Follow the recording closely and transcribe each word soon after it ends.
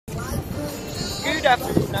Good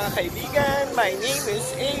afternoon mga kaibigan, my name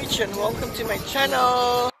is H and welcome to my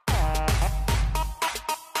channel.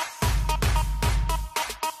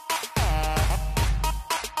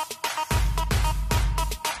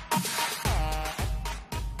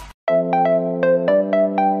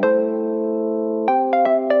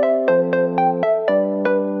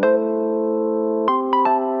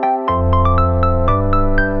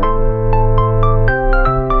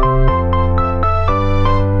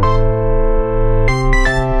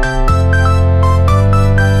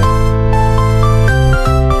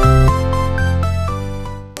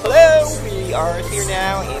 Here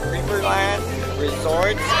now in Riverland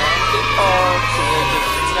Resorts and Theme Parks. We're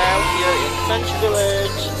just now here in French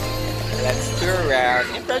Village. Let's tour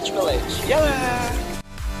around in French Village. Yeah!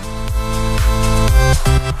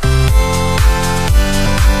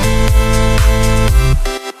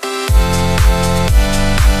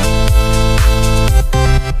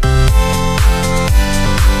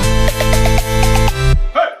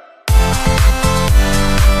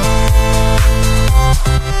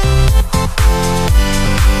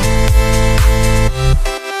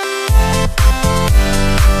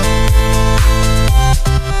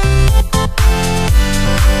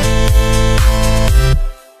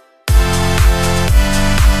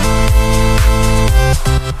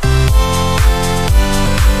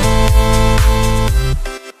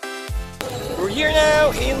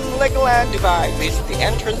 In Riverland, Dubai. This is the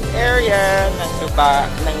entrance area ng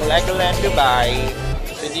Riverland, Dubai.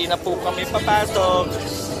 So hindi na po kami papasok.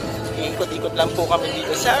 Ikot-ikot lang po kami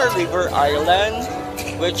dito sa River Island,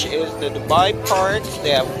 which is the Dubai parks.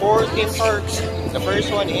 They have 4 theme parks. The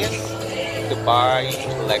first one is Dubai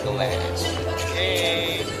Riverland.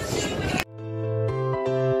 Okay.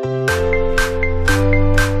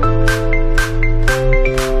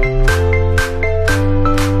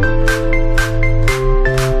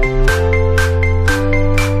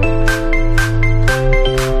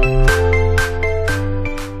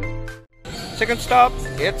 Second stop,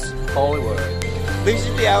 it's Hollywood. This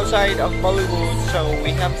is the outside of Hollywood, so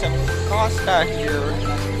we have some Costa here.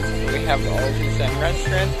 We have also some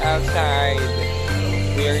restaurants outside.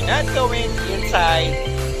 We are not going inside.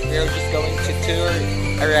 We are just going to tour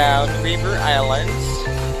around River Islands.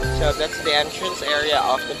 So that's the entrance area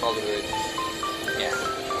of the Hollywood. Yeah.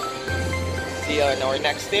 See you in our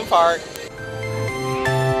next theme park.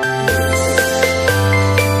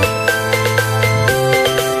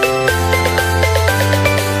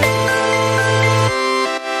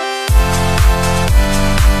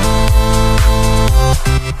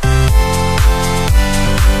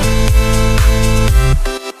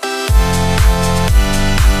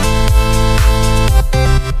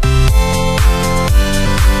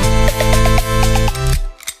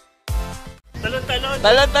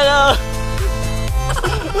 Talon-talon!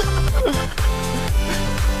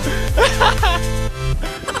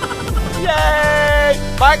 Yay!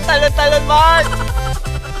 Mark, talon-talon, Mark!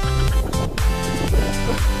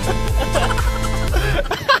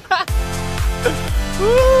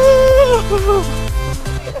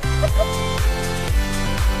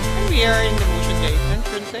 We are in the Motion Gate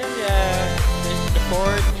entrance area. This is the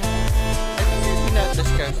 4th. I think we did not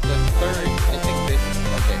discuss the 3rd. I think this is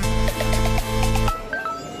okay.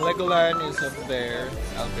 Legoland is up there.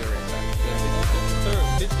 I'll be right back.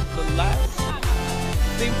 This is the last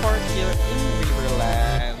theme park here in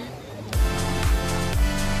Riverland.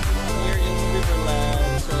 Here in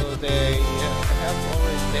Riverland, so they have a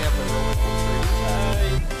roller coaster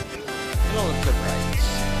inside and all of the rides.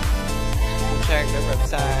 We'll check the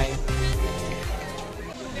website.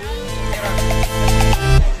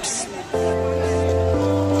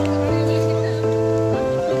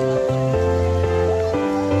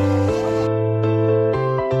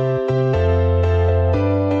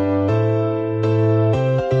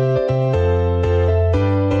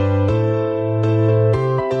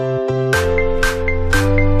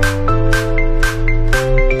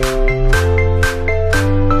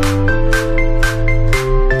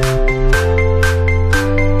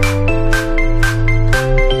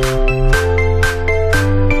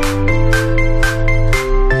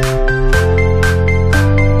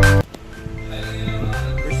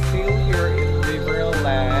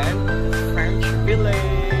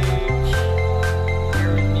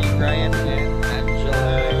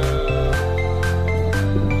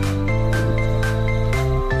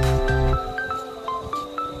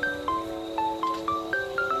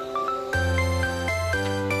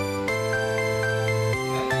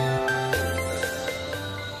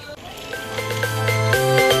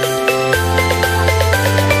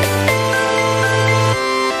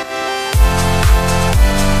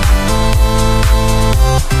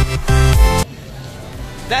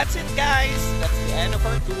 that's it, guys. That's the end of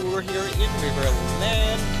our tour here in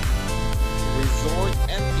Riverland Resort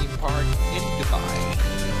and Theme Park in Dubai.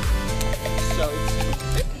 So it's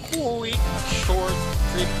a bit quick, short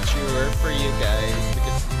trip tour for you guys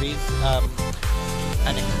because this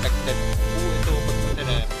unexpected ito pagpunta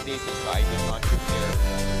na dito, so I did not prepare.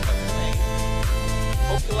 Okay.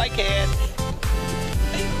 Hope you like it.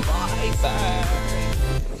 Bye bye.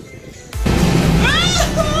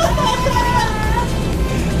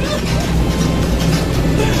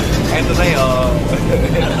 Ito tayo.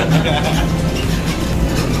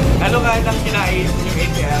 Ano nga nang kinain yung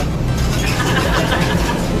ATM?